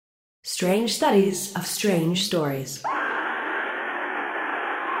Strange Studies of Strange Stories.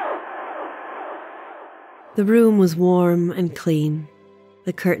 The room was warm and clean,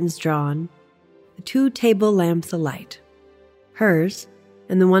 the curtains drawn, the 2 table lamps alight, hers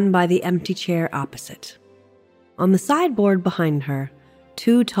and the one by the empty chair opposite. On the sideboard behind her,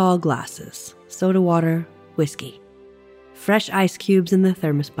 2 tall glasses, soda water, whiskey, fresh ice cubes in the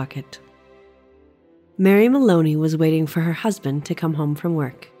thermos bucket. Mary Maloney was waiting for her husband to come home from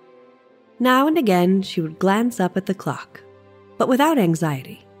work. Now and again she would glance up at the clock, but without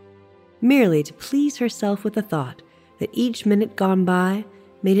anxiety, merely to please herself with the thought that each minute gone by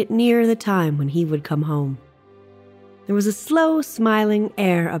made it nearer the time when he would come home. There was a slow, smiling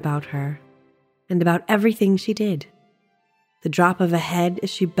air about her, and about everything she did. The drop of a head as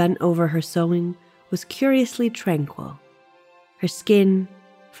she bent over her sewing was curiously tranquil. Her skin,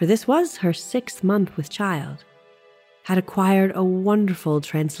 for this was her 6th month with child, had acquired a wonderful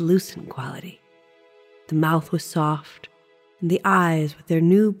translucent quality. The mouth was soft, and the eyes, with their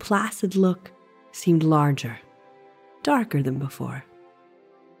new placid look, seemed larger, darker than before.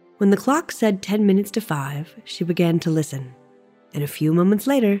 When the clock said 10 minutes to 5, she began to listen, and a few moments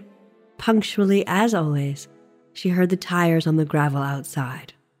later, punctually as always, she heard the tires on the gravel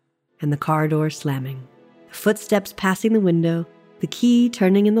outside, and the car door slamming, the footsteps passing the window, the key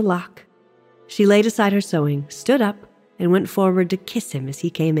turning in the lock. She laid aside her sewing, stood up, and went forward to kiss him as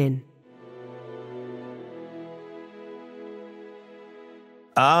he came in.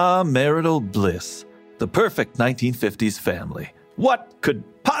 Ah, marital bliss. The perfect 1950s family. What could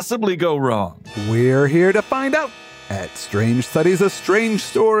possibly go wrong? We're here to find out at Strange Studies of Strange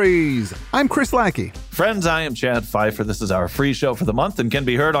Stories. I'm Chris Lackey. Friends, I am Chad Pfeiffer. This is our free show for the month and can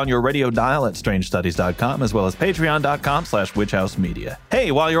be heard on your radio dial at strangestudies.com as well as patreon.com/witchhousemedia.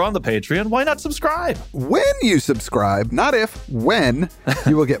 Hey, while you're on the Patreon, why not subscribe? When you subscribe, not if, when,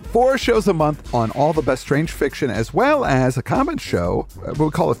 you will get 4 shows a month on all the best strange fiction as well as a comment show.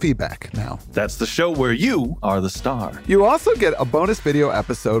 We'll call it Feedback now. That's the show where you are the star. You also get a bonus video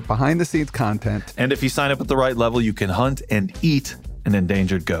episode, behind-the-scenes content. And if you sign up at the right level, you can hunt and eat an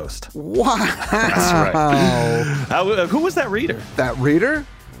endangered ghost. Wow. That's right. Who was that reader? That reader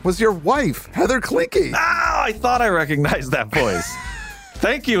was your wife, Heather Klinke. Ah, I thought I recognized that voice.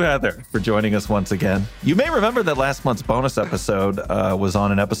 Thank you, Heather, for joining us once again. You may remember that last month's bonus episode was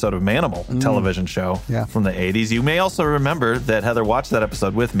on an episode of Manimal, a television show from the 80s. You may also remember that Heather watched that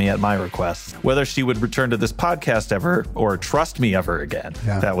episode with me at my request. Whether she would return to this podcast ever or trust me ever again,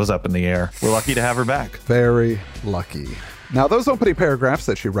 that was up in the air. We're lucky to have her back. Very lucky. Now, those opening paragraphs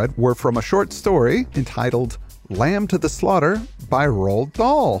that she read were from a short story entitled Lamb to the Slaughter by Roald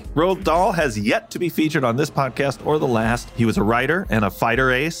Dahl. Roald Dahl has yet to be featured on this podcast or the last. He was a writer and a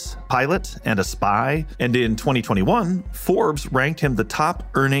fighter ace, pilot, and a spy. And in 2021, Forbes ranked him the top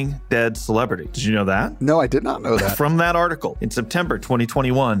earning dead celebrity. Did you know that? No, I did not know that. From that article, in September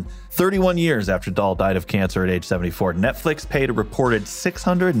 2021, 31 years after Dahl died of cancer at age 74, Netflix paid a reported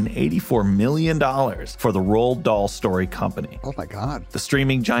 $684 million for the Roald Dahl Story Company. Oh my God. The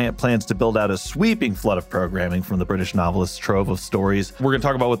streaming giant plans to build out a sweeping flood of programming from the British novelist's trove of stories. We're going to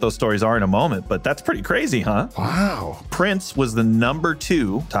talk about what those stories are in a moment, but that's pretty crazy, huh? Wow. Prince was the number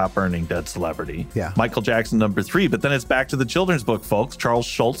 2 top earning dead celebrity. Yeah. Michael Jackson, number 3, but then it's back to the children's book, folks. Charles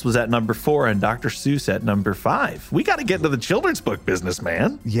Schultz was at number 4 and Dr. Seuss at number 5. We got to get into the children's book business,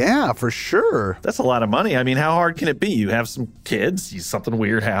 man. Yeah, for sure. That's a lot of money. I mean, how hard can it be? You have some kids, something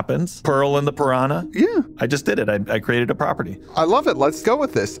weird happens. Pearl and the Piranha. Yeah. I just did it. I created a property. I love it. Let's go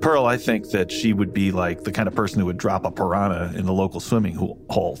with this. Pearl, I think that she would be like the kind of person who would drop a piranha in the local swimming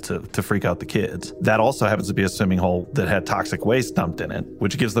hole to freak out the kids. That also happens to be a swimming hole that had toxic waste dumped in it,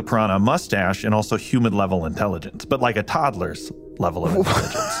 which gives the piranha a mustache and also human level intelligence, but like a toddler's level of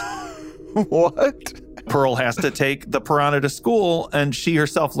intelligence. What? Pearl has to take the piranha to school, and she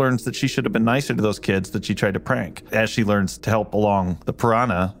herself learns that she should have been nicer to those kids that she tried to prank, as she learns to help along the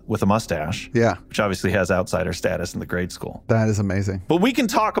piranha with a mustache, which obviously has outsider status in the grade school. That is amazing. But we can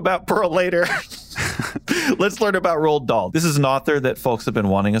talk about Pearl later. Let's learn about Roald Dahl. This is an author that folks have been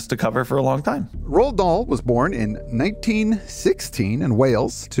wanting us to cover for a long time. Roald Dahl was born in 1916 in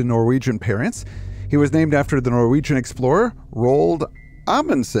Wales to Norwegian parents. He was named after the Norwegian explorer Roald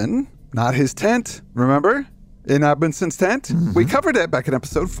Amundsen. Not his tent, remember? In Amundsen's tent? Mm-hmm. We covered it back in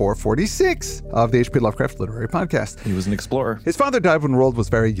episode 446 of the H.P. Lovecraft Literary Podcast. He was an explorer. His father died when Roald was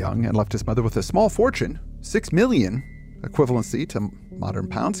very young and left his mother with a small fortune, $6 million, equivalency to modern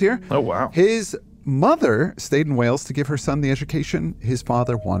pounds here. Oh, wow. His mother stayed in Wales to give her son the education his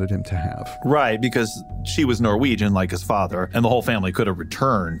father wanted him to have. Right, because she was Norwegian like his father, and the whole family could have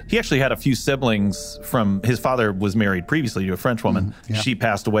returned. He actually had a few siblings from his father was married previously to a French woman. She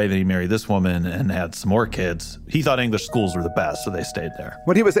passed away, then he married this woman and had some more kids. He thought English schools were the best, so they stayed there.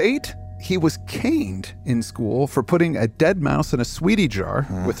 When he was 8, he was caned in school for putting a dead mouse in a sweetie jar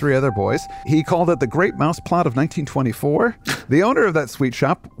with 3 other boys. He called it the Great Mouse Plot of 1924. The owner of that sweet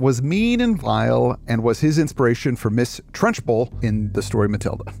shop was mean and vile and was his inspiration for Miss Trunchbull in the story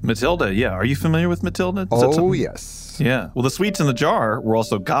Matilda. Matilda, yeah. Are you familiar with Matilda? Yes. Yeah. Well, the sweets in the jar were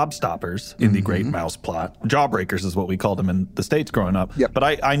also gobstoppers in the Great Mouse Plot. Jawbreakers is what we called them in the States growing up. Yep.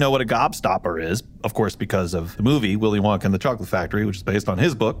 But I know what a gobstopper is, of course, because of the movie Willy Wonka and the Chocolate Factory, which is based on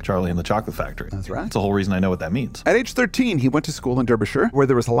his book, Charlie and the Chocolate Factory. That's right. That's the whole reason I know what that means. At age 13, he went to school in Derbyshire, where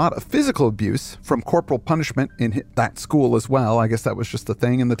there was a lot of physical abuse from corporal punishment in that school as well. I guess that was just a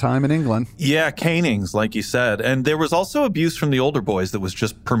thing in the time in England. Yeah, canings, like you said. And there was also abuse from the older boys that was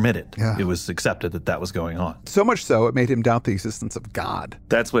just permitted. Yeah. It was accepted that was going on. So much so, it made him doubt the existence of God.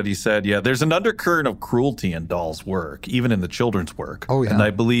 That's what he said, yeah. There's an undercurrent of cruelty in Dahl's work, even in the children's work. Oh, yeah. And I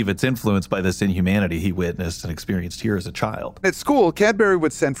believe it's influenced by this inhumanity he witnessed and experienced here as a child. At school, Cadbury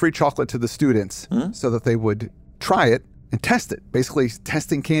would send free chocolate to the students so that they would try it and test it, basically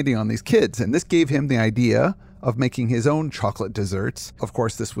testing candy on these kids. And this gave him the idea of making his own chocolate desserts. Of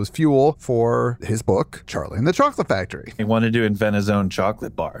course, this was fuel for his book, Charlie and the Chocolate Factory. He wanted to invent his own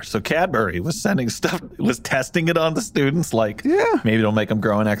chocolate bar. So Cadbury was sending stuff, was testing it on the students, like maybe it'll make them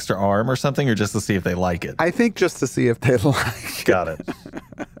grow an extra arm or something, or just to see if they like it. I think just to see if they like it. Got it.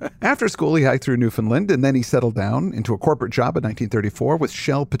 After school, he hiked through Newfoundland, and then he settled down into a corporate job in 1934 with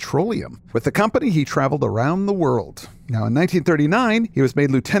Shell Petroleum. With the company, he traveled around the world. Now, in 1939, he was made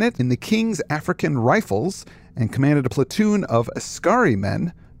lieutenant in the King's African Rifles and commanded a platoon of Askari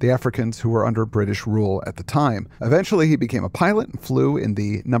men, the Africans who were under British rule at the time. Eventually, he became a pilot and flew in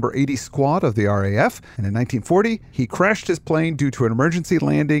the number 80 squad of the RAF. And in 1940, he crashed his plane due to an emergency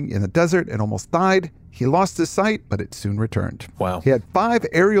landing in the desert and almost died. He lost his sight, but it soon returned. Wow. He had 5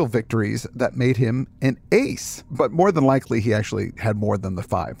 aerial victories that made him an ace. But more than likely, he actually had more than the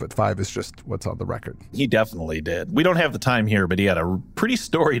 5. But 5 is just what's on the record. He definitely did. We don't have the time here, but he had a pretty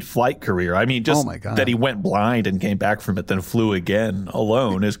storied flight career. I mean, just that he went blind and came back from it, then flew again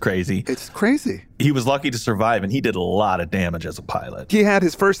alone is crazy. It's crazy. He was lucky to survive, and he did a lot of damage as a pilot. He had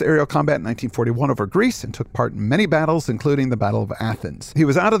his first aerial combat in 1941 over Greece and took part in many battles, including the Battle of Athens. He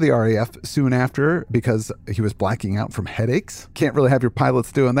was out of the RAF soon after because he was blacking out from headaches. Can't really have your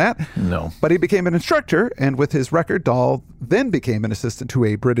pilots doing that. No. But he became an instructor, and with his record, Dahl then became an assistant to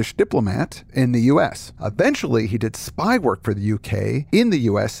a British diplomat in the U.S. Eventually, he did spy work for the U.K. in the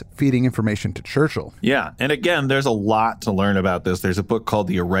U.S., feeding information to Churchill. Yeah, and again, there's a lot to learn about this. There's a book called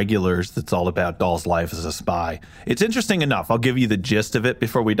The Irregulars that's all about Dahl's life as a spy. It's interesting enough. I'll give you the gist of it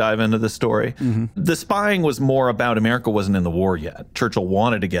before we dive into the story. The spying was more about America wasn't in the war yet. Churchill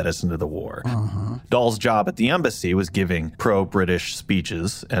wanted to get us into the war. Dahl's job at the embassy was giving pro-British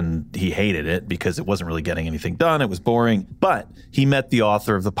speeches, and he hated it because it wasn't really getting anything done. It was boring. But he met the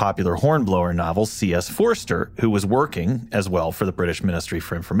author of the popular Hornblower novel, C.S. Forster, who was working as well for the British Ministry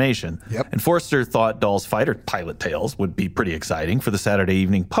for Information. And Forster thought Dahl's fighter pilot tales would be pretty exciting for the Saturday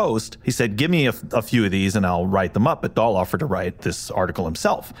Evening Post. He said, give me a few of these and I'll write them up. But Dahl offered to write this article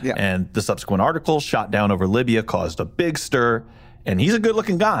himself. And the subsequent article, shot down over Libya, caused a big stir. And he's a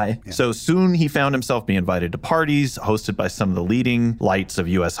good-looking guy. So soon he found himself being invited to parties hosted by some of the leading lights of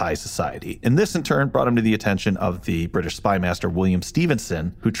U.S. high society. And this, in turn, brought him to the attention of the British spy master William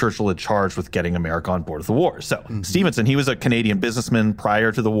Stevenson, who Churchill had charged with getting America on board of the war. So Stevenson, he was a Canadian businessman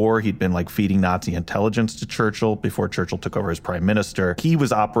prior to the war. He'd been feeding Nazi intelligence to Churchill before Churchill took over as prime minister. He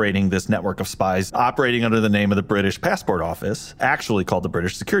was operating this network of spies, operating under the name of the British Passport Office, actually called the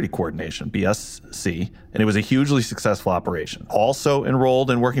British Security Coordination, BSC. And it was a hugely successful operation. Also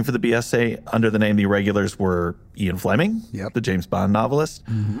enrolled and working for the BSA under the name The Irregulars were Ian Fleming, the James Bond novelist,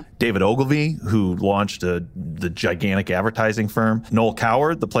 David Ogilvy, who launched the gigantic advertising firm, Noel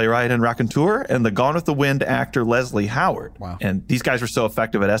Coward, the playwright and raconteur, and the Gone with the Wind actor Leslie Howard. And these guys were so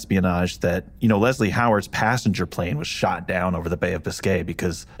effective at espionage that, Leslie Howard's passenger plane was shot down over the Bay of Biscay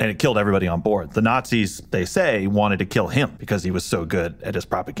and it killed everybody on board. The Nazis, they say, wanted to kill him because he was so good at his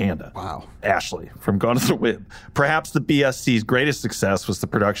propaganda. Ashley from Gone with the Wind. Perhaps the BSC's greatest greatest success was the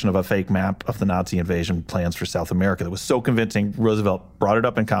production of a fake map of the Nazi invasion plans for South America that was so convincing, Roosevelt brought it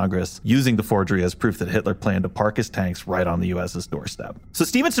up in Congress, using the forgery as proof that Hitler planned to park his tanks right on the U.S.'s doorstep. So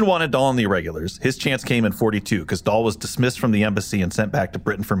Stevenson wanted Dahl and the irregulars. His chance came in 42 because Dahl was dismissed from the embassy and sent back to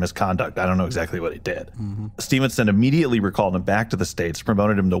Britain for misconduct. I don't know exactly what he did. Stevenson immediately recalled him back to the States,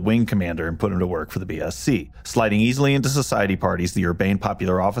 promoted him to wing commander, and put him to work for the BSC. Sliding easily into society parties, the urbane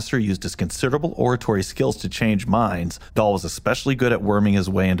popular officer used his considerable oratory skills to change minds. Dahl was especially good at worming his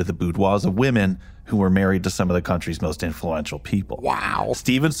way into the boudoirs of women who were married to some of the country's most influential people. Wow.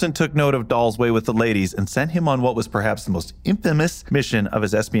 Stevenson took note of Dahl's way with the ladies and sent him on what was perhaps the most infamous mission of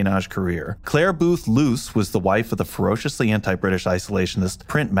his espionage career. Claire Booth Luce was the wife of the ferociously anti-British isolationist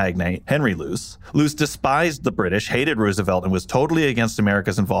print magnate Henry Luce. Luce despised the British, hated Roosevelt, and was totally against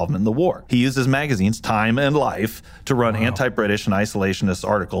America's involvement in the war. He used his magazines, Time and Life, to run anti-British and isolationist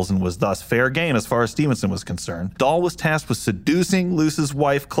articles and was thus fair game as far as Stevenson was concerned. Dahl was tasked with seducing Luce's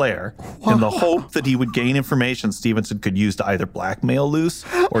wife, Claire, in the hope that he would gain information Stevenson could use to either blackmail Luce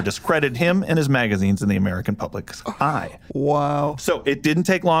or discredit him and his magazines in the American public's eye. Wow. So it didn't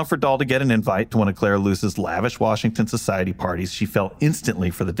take long for Dahl to get an invite to one of Claire Luce's lavish Washington society parties. She fell instantly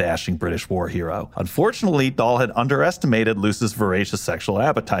for the dashing British war hero. Unfortunately, Dahl had underestimated Luce's voracious sexual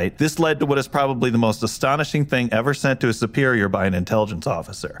appetite. This led to what is probably the most astonishing thing ever sent to a superior by an intelligence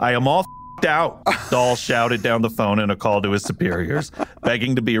officer. "I am all out," Dahl shouted down the phone in a call to his superiors,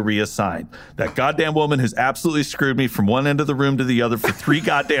 begging to be reassigned. "That goddamn woman has absolutely screwed me from one end of the room to the other for 3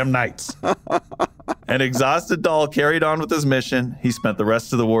 goddamn nights." An exhausted Dahl carried on with his mission. He spent the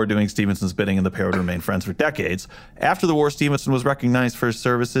rest of the war doing Stevenson's bidding, and the pair would remain friends for decades. After the war, Stevenson was recognized for his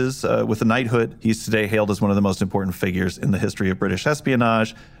services with a knighthood. He's today hailed as one of the most important figures in the history of British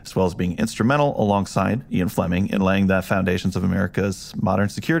espionage, as well as being instrumental, alongside Ian Fleming, in laying the foundations of America's modern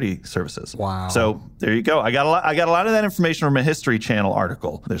security services. Wow. So there you go. I got a lot of that information from a History Channel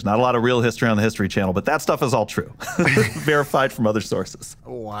article. There's not a lot of real history on the History Channel, but that stuff is all true. Verified from other sources.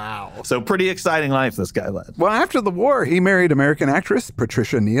 Wow. So pretty exciting life this guy led. Well, after the war, he married American actress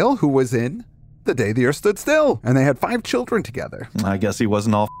Patricia Neal, who was in The Day the Earth Stood Still, and they had 5 children together. I guess he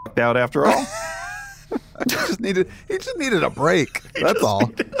wasn't all f***ed out after all. He just needed a break. That's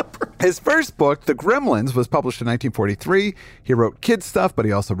all. His first book, The Gremlins, was published in 1943. He wrote kids stuff, but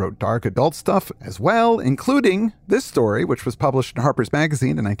he also wrote dark adult stuff as well, including this story, which was published in Harper's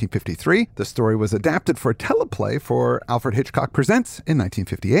Magazine in 1953. The story was adapted for a teleplay for Alfred Hitchcock Presents in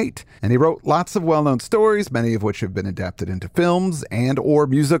 1958. And he wrote lots of well-known stories, many of which have been adapted into films and or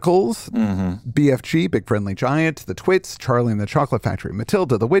musicals. BFG, Big Friendly Giant, The Twits, Charlie and the Chocolate Factory,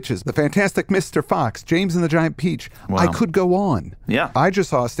 Matilda, The Witches, The Fantastic Mr. Fox, James and the Giant Peach. Wow. I could go on. Yeah. I just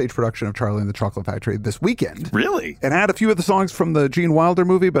saw a stage production of Charlie and the Chocolate Factory this weekend. Really? It had a few of the songs from the Gene Wilder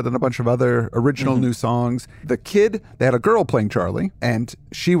movie, but then a bunch of other original new songs. The kid, they had a girl playing Charlie, and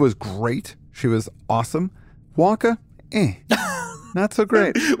she was great. She was awesome. Wonka, not so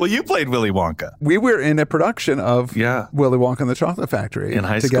great. Well, you played Willy Wonka. We were in a production of Willy Wonka and the Chocolate Factory in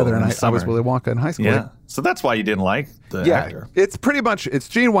high school together, and I was Willy Wonka in high school. Yeah. So that's why you didn't like the actor. It's pretty much, it's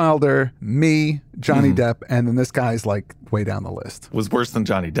Gene Wilder, me, Johnny Depp, and then this guy's like way down the list. Was worse than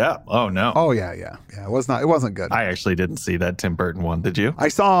Johnny Depp. Oh no. Oh yeah. It wasn't good. I actually didn't see that Tim Burton one. Did you? I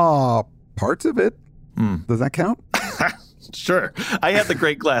saw parts of it. Does that count? Sure. I had The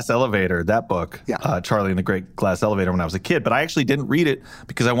Great Glass Elevator, that book, Charlie and the Great Glass Elevator, when I was a kid, but I actually didn't read it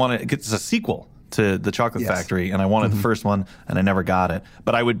because I wanted, it's a sequel to The Chocolate Factory, and I wanted the first one, and I never got it.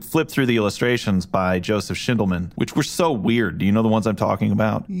 But I would flip through the illustrations by Joseph Schindelman, which were so weird. Do you know the ones I'm talking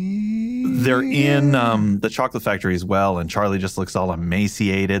about? They're in The Chocolate Factory as well, and Charlie just looks all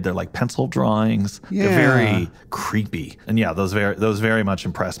emaciated. They're like pencil drawings. They're very creepy. And those very much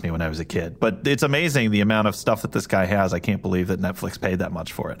impressed me when I was a kid. But it's amazing the amount of stuff that this guy has. I can't believe that Netflix paid that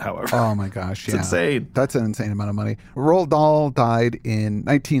much for it, however. Oh my gosh, It's insane. That's an insane amount of money. Roald Dahl died in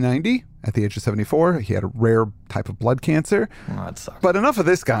 1990. At the age of 74, he had a rare type of blood cancer. Oh, that sucks. But enough of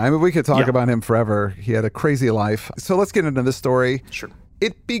this guy. I mean, we could talk about him forever. He had a crazy life. So let's get into this story. Sure.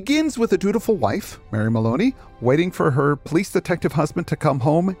 It begins with a dutiful wife, Mary Maloney, waiting for her police detective husband to come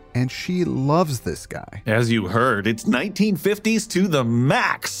home, and she loves this guy. As you heard, it's 1950s to the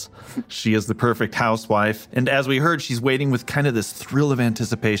max. She is the perfect housewife, and as we heard, she's waiting with kind of this thrill of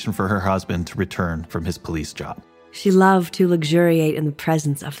anticipation for her husband to return from his police job. She loved to luxuriate in the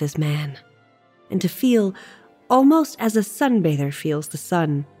presence of this man, and to feel, almost as a sunbather feels the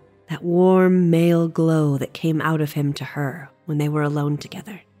sun, that warm male glow that came out of him to her when they were alone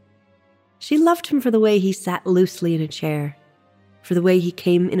together. She loved him for the way he sat loosely in a chair, for the way he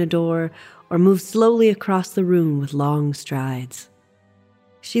came in a door or moved slowly across the room with long strides.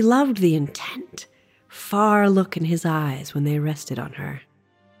 She loved the intent, far look in his eyes when they rested on her.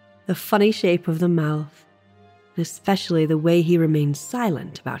 The funny shape of the mouth, and especially the way he remained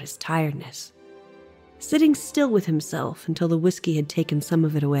silent about his tiredness, sitting still with himself until the whiskey had taken some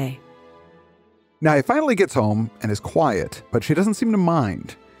of it away. Now, he finally gets home and is quiet, but she doesn't seem to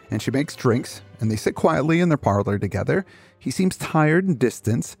mind. And she makes drinks, and they sit quietly in their parlor together. He seems tired and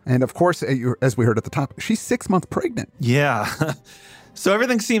distant. And of course, as we heard at the top, she's 6 months pregnant. Yeah. So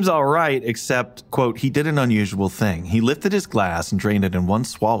everything seems all right, except, quote, he did an unusual thing. He lifted his glass and drained it in one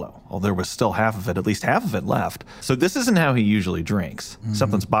swallow. Well, there was still at least half of it left. So this isn't how he usually drinks.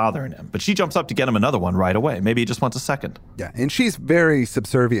 Something's bothering him. But she jumps up to get him another one right away. Maybe he just wants a second. Yeah, and she's very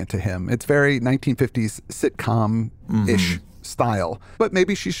subservient to him. It's very 1950s sitcom-ish style. But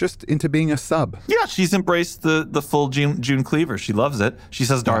maybe she's just into being a sub. Yeah, she's embraced the full June Cleaver. She loves it. She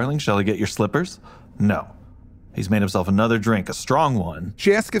says, darling, shall I get your slippers? No. He's made himself another drink, a strong one.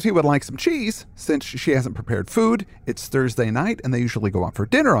 She asks if he would like some cheese, since she hasn't prepared food. It's Thursday night, and they usually go out for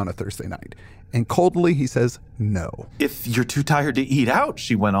dinner on a Thursday night. And coldly, he says no. If you're too tired to eat out,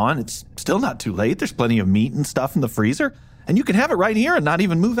 she went on, it's still not too late. There's plenty of meat and stuff in the freezer, and you can have it right here and not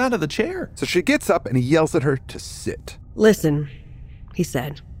even move out of the chair. So she gets up, and he yells at her to sit. Listen, he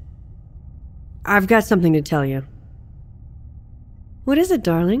said. I've got something to tell you. What is it,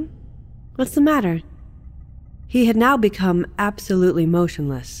 darling? What's the matter? He had now become absolutely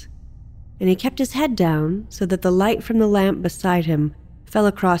motionless, and he kept his head down so that the light from the lamp beside him fell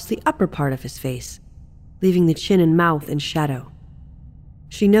across the upper part of his face, leaving the chin and mouth in shadow.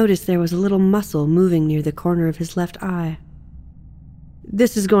 She noticed there was a little muscle moving near the corner of his left eye.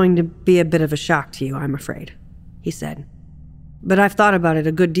 This is going to be a bit of a shock to you, I'm afraid, he said. But I've thought about it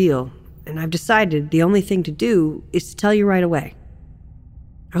a good deal, and I've decided the only thing to do is to tell you right away.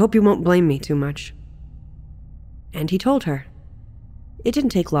 I hope you won't blame me too much. And he told her. It didn't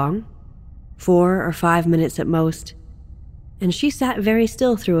take long, 4 or 5 minutes at most, and she sat very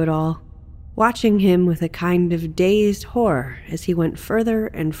still through it all, watching him with a kind of dazed horror as he went further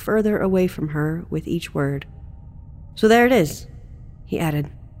and further away from her with each word. So there it is, he added.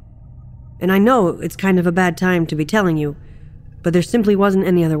 And I know it's kind of a bad time to be telling you, but there simply wasn't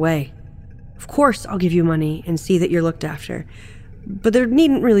any other way. Of course I'll give you money and see that you're looked after, but there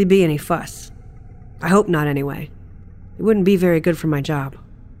needn't really be any fuss. I hope not, anyway. It wouldn't be very good for my job.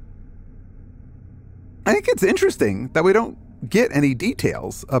 I think it's interesting that we don't get any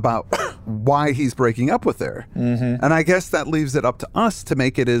details about why he's breaking up with her. And I guess that leaves it up to us to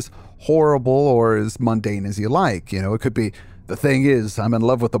make it as horrible or as mundane as you like. You know, it could be, the thing is, I'm in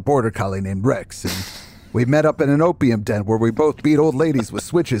love with a border collie named Rex, and we met up in an opium den where we both beat old ladies with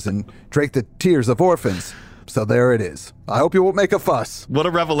switches and drank the tears of orphans. So there it is. I hope you won't make a fuss. What a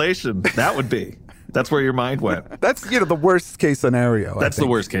revelation that would be. That's where your mind went. That's, the worst case scenario. That's the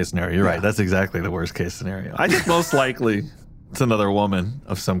worst case scenario. You're right. That's exactly the worst case scenario. I think most likely it's another woman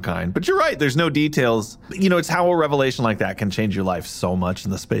of some kind. But you're right. There's no details. It's how a revelation like that can change your life so much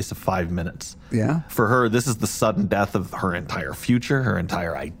in the space of 5 minutes. Yeah. For her, this is the sudden death of her entire future. Her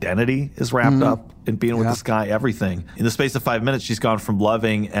entire identity is wrapped up in being with this guy, everything. In the space of 5 minutes, she's gone from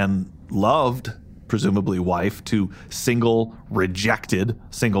loving and loved, presumably wife, to single, rejected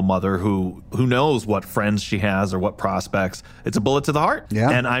single mother who knows what friends she has or what prospects. It's a bullet to the heart. Yeah.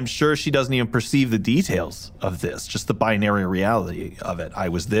 And I'm sure she doesn't even perceive the details of this, just the binary reality of it. I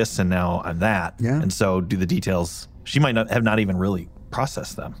was this and now I'm that. Yeah. And so do the details, she might not even really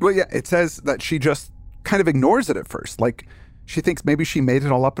processed them. Well, yeah, it says that she just kind of ignores it at first. Like, she thinks maybe she made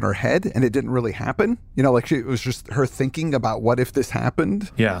it all up in her head and it didn't really happen. It was just her thinking about what if this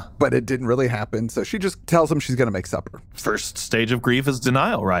happened. Yeah. But it didn't really happen. So she just tells him she's going to make supper. First stage of grief is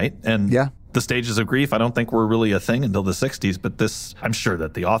denial, right? And the stages of grief, I don't think were really a thing until the 60s, but this, I'm sure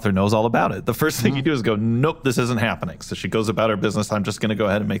that the author knows all about it. The first thing you do is go, nope, this isn't happening. So she goes about her business. I'm just going to go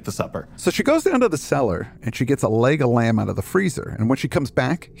ahead and make the supper. So she goes down to the cellar and she gets a leg of lamb out of the freezer. And when she comes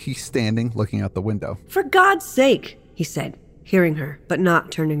back, he's standing looking out the window. For God's sake, he said, hearing her, but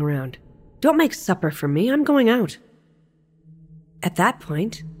not turning around. Don't make supper for me. I'm going out. At that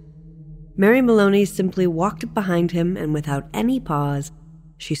point, Mary Maloney simply walked up behind him, and without any pause,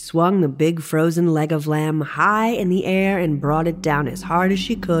 she swung the big frozen leg of lamb high in the air and brought it down as hard as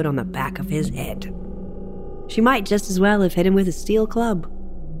she could on the back of his head. She might just as well have hit him with a steel club.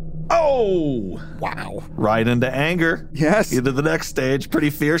 Oh! Wow. Right into anger. Yes. Into the next stage pretty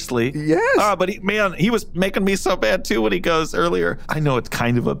fiercely. Yes. But he was making me so bad too when he goes earlier, I know it's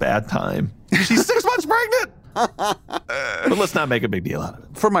kind of a bad time. She's 6 months pregnant. But let's not make a big deal out of it.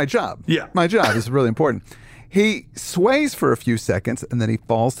 For my job. Yeah. My job is really important. He sways for a few seconds and then he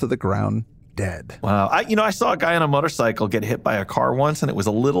falls to the ground dead. Wow. I saw a guy on a motorcycle get hit by a car once, and it was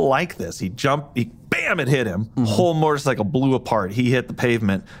a little like this. He jumped, bam, it hit him. Whole motorcycle blew apart. He hit the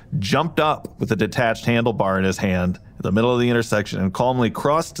pavement, jumped up with a detached handlebar in his hand in the middle of the intersection and calmly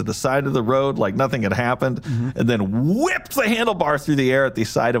crossed to the side of the road like nothing had happened, and then whipped the handlebar through the air at the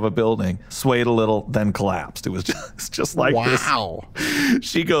side of a building, swayed a little, then collapsed. It was just like this. Wow.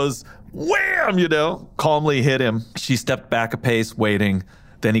 She goes, wham, calmly hit him. She stepped back a pace, waiting.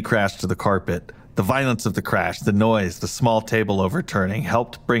 Then he crashed to the carpet. The violence of the crash, the noise, the small table overturning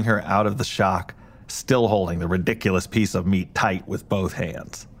helped bring her out of the shock, still holding the ridiculous piece of meat tight with both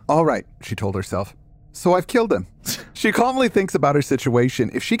hands. All right, she told herself. So I've killed him. She calmly thinks about her situation.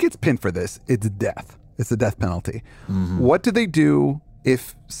 If she gets pinned for this, it's death. It's the death penalty. What do they do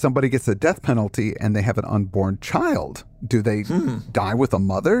if somebody gets a death penalty and they have an unborn child? Do they die with a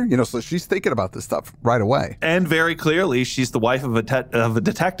mother? So she's thinking about this stuff right away. And very clearly, she's the wife of a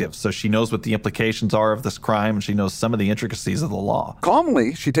detective, so she knows what the implications are of this crime, and she knows some of the intricacies of the law.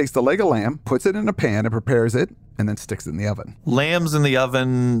 Calmly, she takes the leg of lamb, puts it in a pan and prepares it, and then sticks it in the oven. Lamb's in the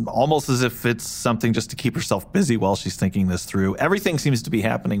oven, almost as if it's something just to keep herself busy while she's thinking this through. Everything seems to be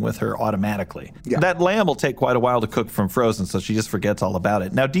happening with her automatically. Yeah. That lamb will take quite a while to cook from frozen, so she just forgets all about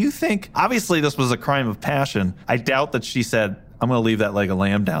it. Now, do you think, obviously this was a crime of passion. I doubt that she said, I'm going to leave that leg of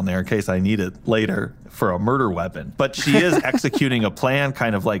lamb down there in case I need it later for a murder weapon. But she is executing a plan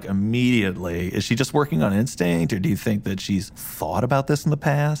kind of like immediately. Is she just working on instinct, or do you think that she's thought about this in the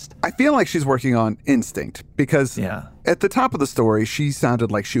past? I feel like she's working on instinct because at the top of the story, she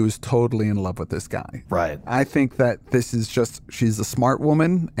sounded like she was totally in love with this guy. Right. I think that this is just, she's a smart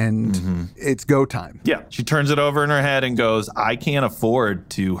woman and it's go time. Yeah. She turns it over in her head and goes, I can't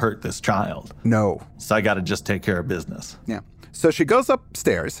afford to hurt this child. No. So I got to just take care of business. Yeah. So she goes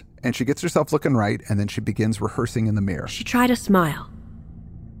upstairs and she gets herself looking right, and then she begins rehearsing in the mirror. She tried a smile.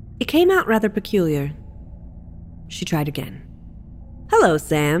 It came out rather peculiar. She tried again. Hello,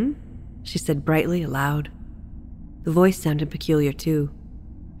 Sam, she said brightly aloud. The voice sounded peculiar, too.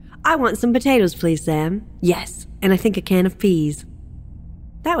 I want some potatoes, please, Sam. Yes, and I think a can of peas.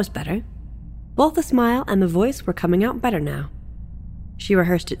 That was better. Both the smile and the voice were coming out better now. She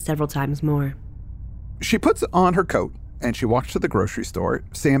rehearsed it several times more. She puts on her coat and she walks to the grocery store.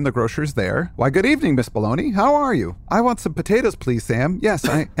 Sam, the grocer's there. Why, good evening, Miss Maloney. How are you? I want some potatoes, please, Sam. Yes,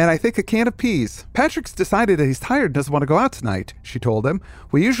 and I think a can of peas. Patrick's decided that he's tired and doesn't want to go out tonight, she told him.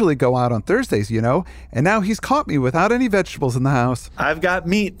 We usually go out on Thursdays, and now he's caught me without any vegetables in the house. I've got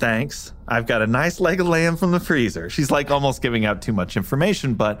meat, thanks. I've got a nice leg of lamb from the freezer. She's like almost giving out too much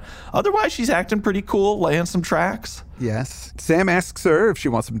information, but otherwise she's acting pretty cool, laying some tracks. Yes. Sam asks her if she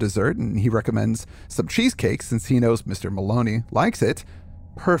wants some dessert, and he recommends some cheesecake since he knows Mr. Maloney likes it.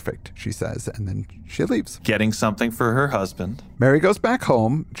 Perfect, she says, and then she leaves. Getting something for her husband. Mary goes back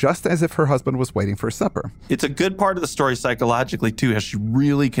home just as if her husband was waiting for supper. It's a good part of the story psychologically, too, as she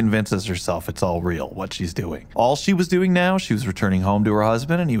really convinces herself it's all real, what she's doing. All she was doing now, she was returning home to her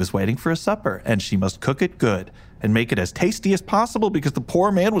husband, and he was waiting for a supper, and she must cook it good and make it as tasty as possible because the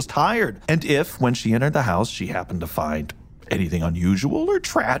poor man was tired. And if, when she entered the house, she happened to find anything unusual or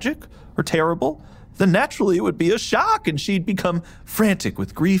tragic or terrible, then naturally it would be a shock and she'd become frantic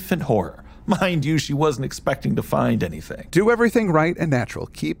with grief and horror. Mind you, she wasn't expecting to find anything. Do everything right and natural.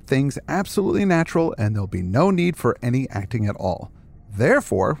 Keep things absolutely natural, and there'll be no need for any acting at all.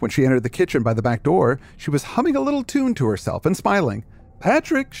 Therefore, when she entered the kitchen by the back door, she was humming a little tune to herself and smiling.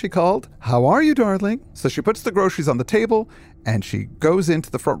 Patrick, she called. How are you, darling? So she puts the groceries on the table and she goes into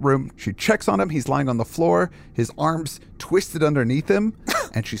the front room. She checks on him. He's lying on the floor, his arms twisted underneath him,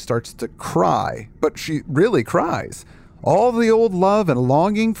 and she starts to cry. But she really cries. All the old love and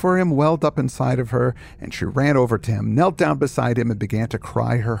longing for him welled up inside of her, and she ran over to him, knelt down beside him, and began to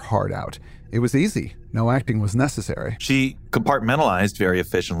cry her heart out. It was easy. No acting was necessary. She compartmentalized very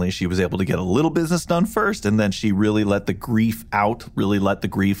efficiently. She was able to get a little business done first, and then she really let the grief out, really let the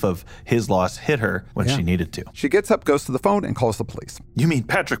grief of his loss hit her when she needed to. She gets up, goes to the phone, and calls the police. You mean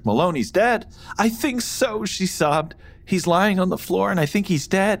Patrick Maloney's dead? I think so, she sobbed. He's lying on the floor, and I think he's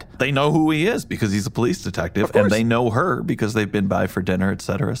dead. They know who he is because he's a police detective, and they know her because they've been by for dinner,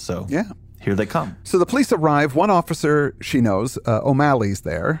 etc. So here they come. So the police arrive. One officer she knows, O'Malley's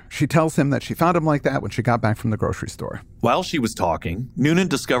there. She tells him that she found him like that when she got back from the grocery store. While she was talking, Noonan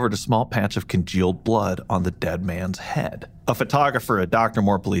discovered a small patch of congealed blood on the dead man's head. A photographer, a doctor,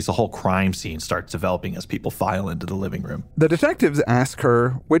 more police, a whole crime scene starts developing as people file into the living room. The detectives ask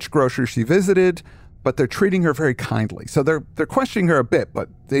her which grocery she visited, but they're treating her very kindly. So they're questioning her a bit, but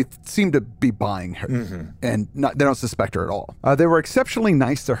they seem to be buying her, and they don't suspect her at all. They were exceptionally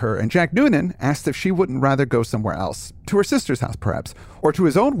nice to her, and Jack Noonan asked if she wouldn't rather go somewhere else, to her sister's house perhaps, or to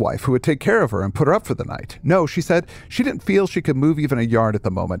his own wife who would take care of her and put her up for the night. No, she said she didn't feel she could move even a yard at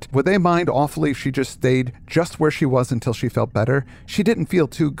the moment. Would they mind awfully if she just stayed just where she was until she felt better? She didn't feel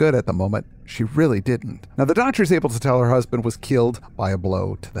too good at the moment. She really didn't. Now, the doctor's able to tell her husband was killed by a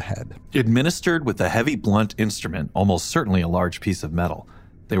blow to the head. Administered with a heavy blunt instrument, almost certainly a large piece of metal.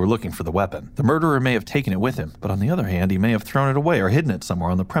 They were looking for the weapon. The murderer may have taken it with him, but on the other hand, he may have thrown it away or hidden it somewhere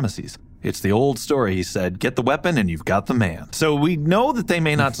on the premises. It's the old story, he said, get the weapon and you've got the man. So we know that they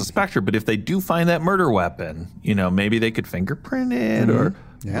may not suspect her, but if they do find that murder weapon, maybe they could fingerprint it or,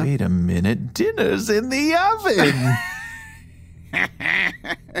 wait a minute, dinner's in the oven.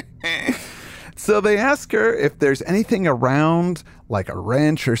 So they ask her if there's anything around, like a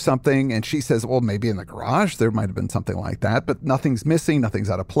wrench or something, and she says, well, maybe in the garage there might have been something like that, but nothing's missing, nothing's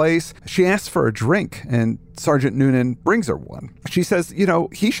out of place. She asks for a drink, and Sergeant Noonan brings her one. She says,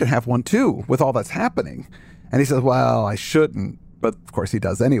 he should have one too, with all that's happening. And he says, well, I shouldn't. But of course he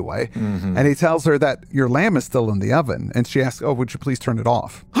does anyway. And he tells her that your lamb is still in the oven. And she asks, oh, would you please turn it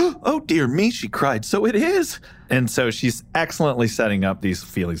off? Oh, dear me, she cried. So it is. And so she's excellently setting up these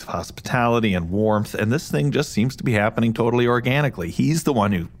feelings of hospitality and warmth. And this thing just seems to be happening totally organically. He's the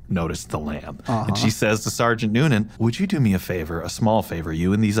one who noticed the lamb. And she says to Sergeant Noonan, would you do me a favor, a small favor,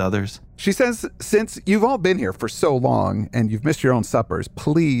 you and these others? She says, since you've all been here for so long and you've missed your own suppers,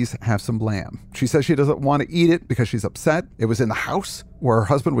 please have some lamb. She says she doesn't want to eat it because she's upset. It was in the house where her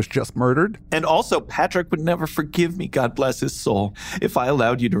husband was just murdered. And also, Patrick would never forgive me, God bless his soul, if I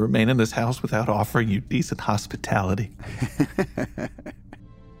allowed you to remain in this house without offering you decent hospitality.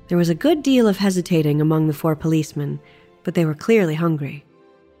 There was a good deal of hesitating among the 4 policemen, but they were clearly hungry.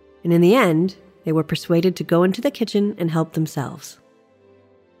 And in the end, they were persuaded to go into the kitchen and help themselves.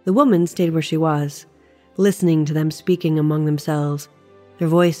 The woman stayed where she was, listening to them speaking among themselves, their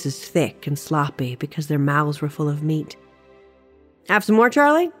voices thick and sloppy because their mouths were full of meat. Have some more,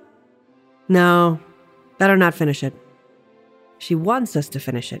 Charlie? No, better not finish it. She wants us to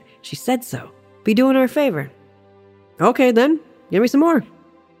finish it. She said so. Be doing her a favor. Okay, then. Give me some more.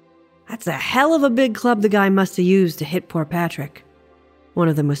 That's a hell of a big club the guy must have used to hit poor Patrick, one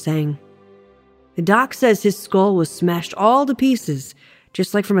of them was saying. The doc says his skull was smashed all to pieces,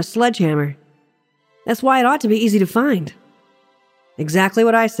 just like from a sledgehammer. That's why it ought to be easy to find. Exactly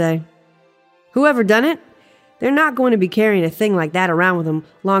what I say. Whoever done it, they're not going to be carrying a thing like that around with them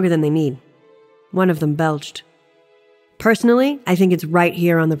longer than they need. One of them belched. Personally, I think it's right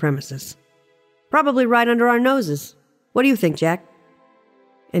here on the premises. Probably right under our noses. What do you think, Jack?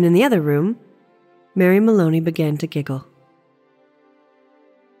 And in the other room, Mary Maloney began to giggle.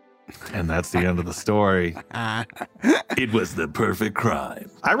 And that's the end of the story. It was the perfect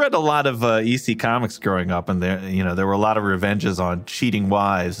crime. I read a lot of EC comics growing up, and there were a lot of revenges on cheating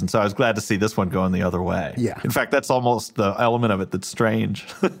wives, and so I was glad to see this one going the other way. Yeah. In fact, that's almost the element of it that's strange.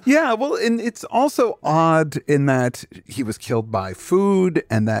 Yeah, well, and it's also odd in that he was killed by food,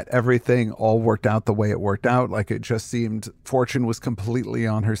 and that everything all worked out the way it worked out. Like, it just seemed fortune was completely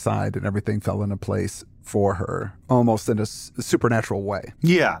on her side, and everything fell into place for her, almost in a supernatural way.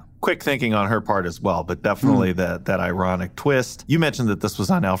 Yeah. Quick thinking on her part as well, but definitely that ironic twist. You mentioned that this was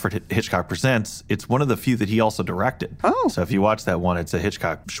on Alfred Hitchcock Presents. It's one of the few that he also directed. Oh. So if you watch that one, it's a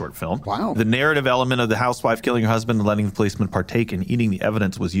Hitchcock short film. Wow. The narrative element of the housewife killing her husband and letting the policeman partake in eating the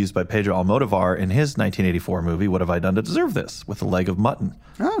evidence was used by Pedro Almodovar in his 1984 movie, What Have I Done to Deserve This? With a leg of mutton.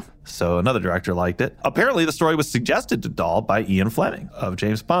 Oh. So another director liked it. Apparently, the story was suggested to Dahl by Ian Fleming of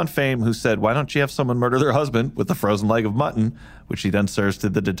James Bond fame, who said, why don't you have someone murder their husband with a frozen leg of mutton, which he then serves to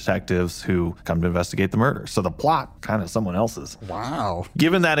the detectives who come to investigate the murder. So the plot, kind of someone else's. Wow.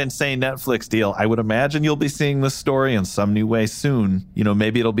 Given that insane Netflix deal, I would imagine you'll be seeing this story in some new way soon.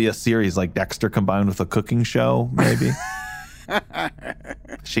 Maybe it'll be a series like Dexter combined with a cooking show, maybe.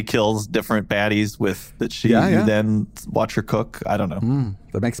 She kills different baddies you then watch her cook. I don't know.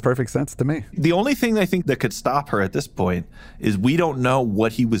 That makes perfect sense to me. The only thing I think that could stop her at this point is we don't know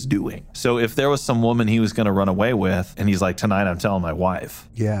what he was doing. So if there was some woman he was going to run away with and he's like, tonight I'm telling my wife.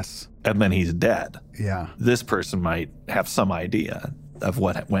 Yes. And then he's dead. Yeah. This person might have some idea of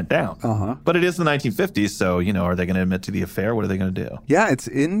what went down. But it is the 1950s, so, are they going to admit to the affair? What are they going to do? Yeah, it's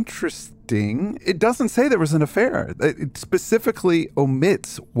interesting. It doesn't say there was an affair. It specifically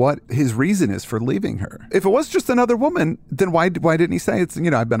omits what his reason is for leaving her. If it was just another woman, then why didn't he say it's,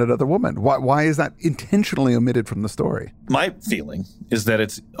 I've been another woman? Why is that intentionally omitted from the story? My feeling is that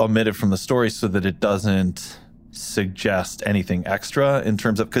it's omitted from the story so that it doesn't suggest anything extra in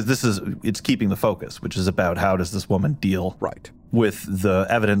terms of, because it's keeping the focus, which is about how does this woman deal with the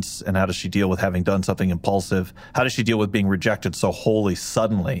evidence, and how does she deal with having done something impulsive? How does she deal with being rejected so wholly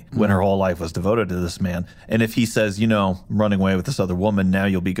suddenly when her whole life was devoted to this man? And if he says, I'm running away with this other woman, now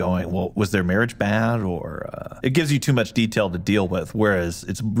you'll be going, well, was their marriage bad? Or it gives you too much detail to deal with, whereas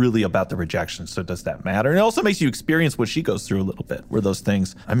it's really about the rejection. So does that matter? And it also makes you experience what she goes through a little bit, where those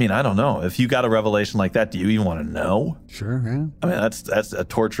things, I don't know. If you got a revelation like that, do you even want to know? Sure, yeah. That's a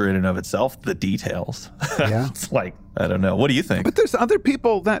torture in and of itself, the details. Yeah. It's like, I don't know. What do you think? But there's other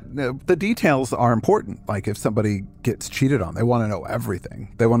people that the details are important. Like if somebody gets cheated on, they want to know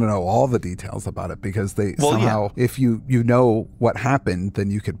everything. They want to know all the details about it, because if you know what happened, then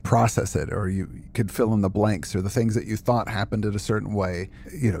you could process it, or you could fill in the blanks, or the things that you thought happened in a certain way.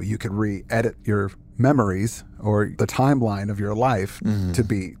 You could re-edit your memories or the timeline of your life to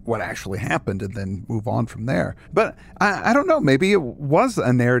be what actually happened, and then move on from there. But I don't know, maybe it was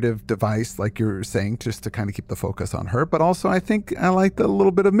a narrative device, like you're saying, just to kind of keep the focus on her. But also I think I like the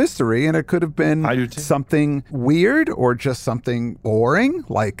little bit of mystery, and it could have been something weird or just something boring.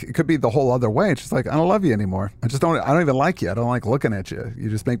 Like it could be the whole other way. It's just like, I don't love you anymore. I don't even like you. I don't like looking at you. You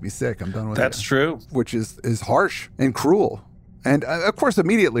just make me sick. I'm done with you. That's true. Which is harsh and cruel. And of course,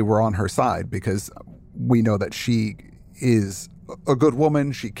 immediately we're on her side, because we know that she is a good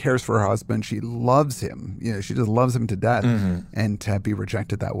woman. She cares for her husband. She loves him. She just loves him to death. And to be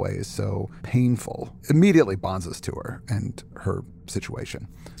rejected that way is so painful. Immediately bonds us to her and her situation.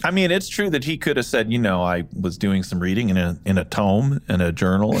 It's true that he could have said, I was doing some reading in a tome, in a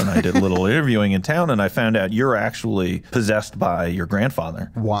journal, and I did a little interviewing in town, and I found out you're actually possessed by your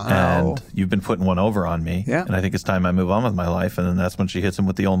grandfather. Wow. And you've been putting one over on me. Yeah. And I think it's time I move on with my life. And then that's when she hits him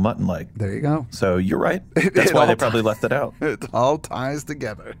with the old mutton leg. There you go. So you're right. That's why they probably left it out. It all ties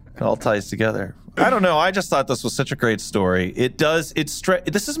together. It all ties together. I don't know. I just thought this was such a great story. This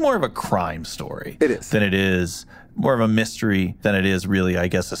is more of a crime story. It is. Than it is more of a mystery than it is really, I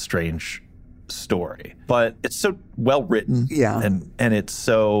guess, a strange story. But it's so well written. Yeah. And it's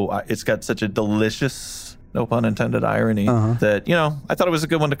got such a delicious, no pun intended, irony that, I thought it was a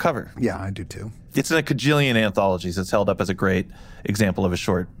good one to cover. Yeah, I do too. It's in a cajillion anthologies. It's held up as a great example of a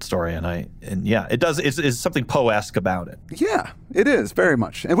short story. It does. It's something Poe-esque about it. Yeah, it is very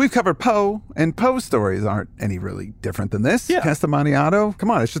much. And we've covered Poe, and Poe's stories aren't any really different than this. Yeah. Castamaneado. Come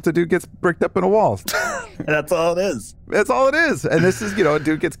on, it's just a dude gets bricked up in a wall. That's all it is. That's all it is. And this is, a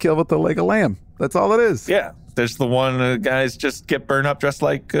dude gets killed with the leg of lamb. That's all it is. Yeah. There's the one guys just get burned up dressed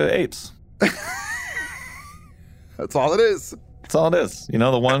like apes. That's all it is. That's all it is.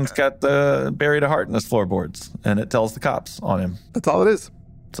 The one's got buried a heart in his floorboards, and it tells the cops on him. That's all it is.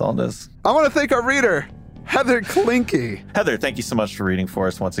 That's all it is. I want to thank our reader, Heather Klinke. Heather, thank you so much for reading for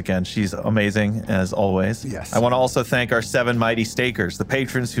us once again. She's amazing, as always. Yes. I want to also thank our 7 mighty stakers, the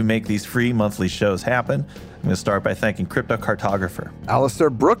patrons who make these free monthly shows happen. I'm going to start by thanking Cryptocartographer. Alistair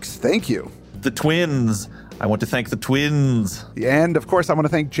Brooks, thank you. The twins. I want to thank the twins. And, of course, I want to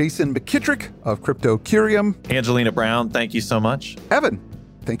thank Jason McKittrick of Crypto Curium. Angelina Brown, thank you so much. Evan,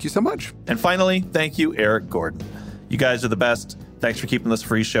 thank you so much. And finally, thank you, Eric Gordon. You guys are the best. Thanks for keeping this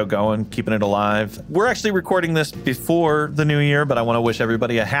free show going, keeping it alive. We're actually recording this before the new year, but I want to wish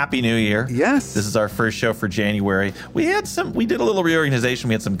everybody a happy new year. Yes. This is our first show for January. We did a little reorganization.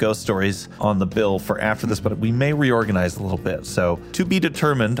 We had some ghost stories on the bill for after this, but we may reorganize a little bit. So to be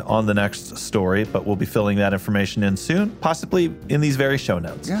determined on the next story, but we'll be filling that information in soon, possibly in these very show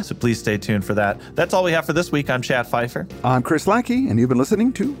notes. Yeah. So please stay tuned for that. That's all we have for this week. I'm Chad Pfeiffer. I'm Chris Lackey, and you've been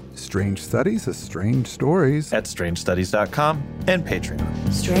listening to Strange Studies of Strange Stories at strangestudies.com and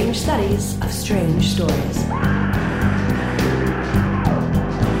Patreon. Strange Studies of Strange Stories.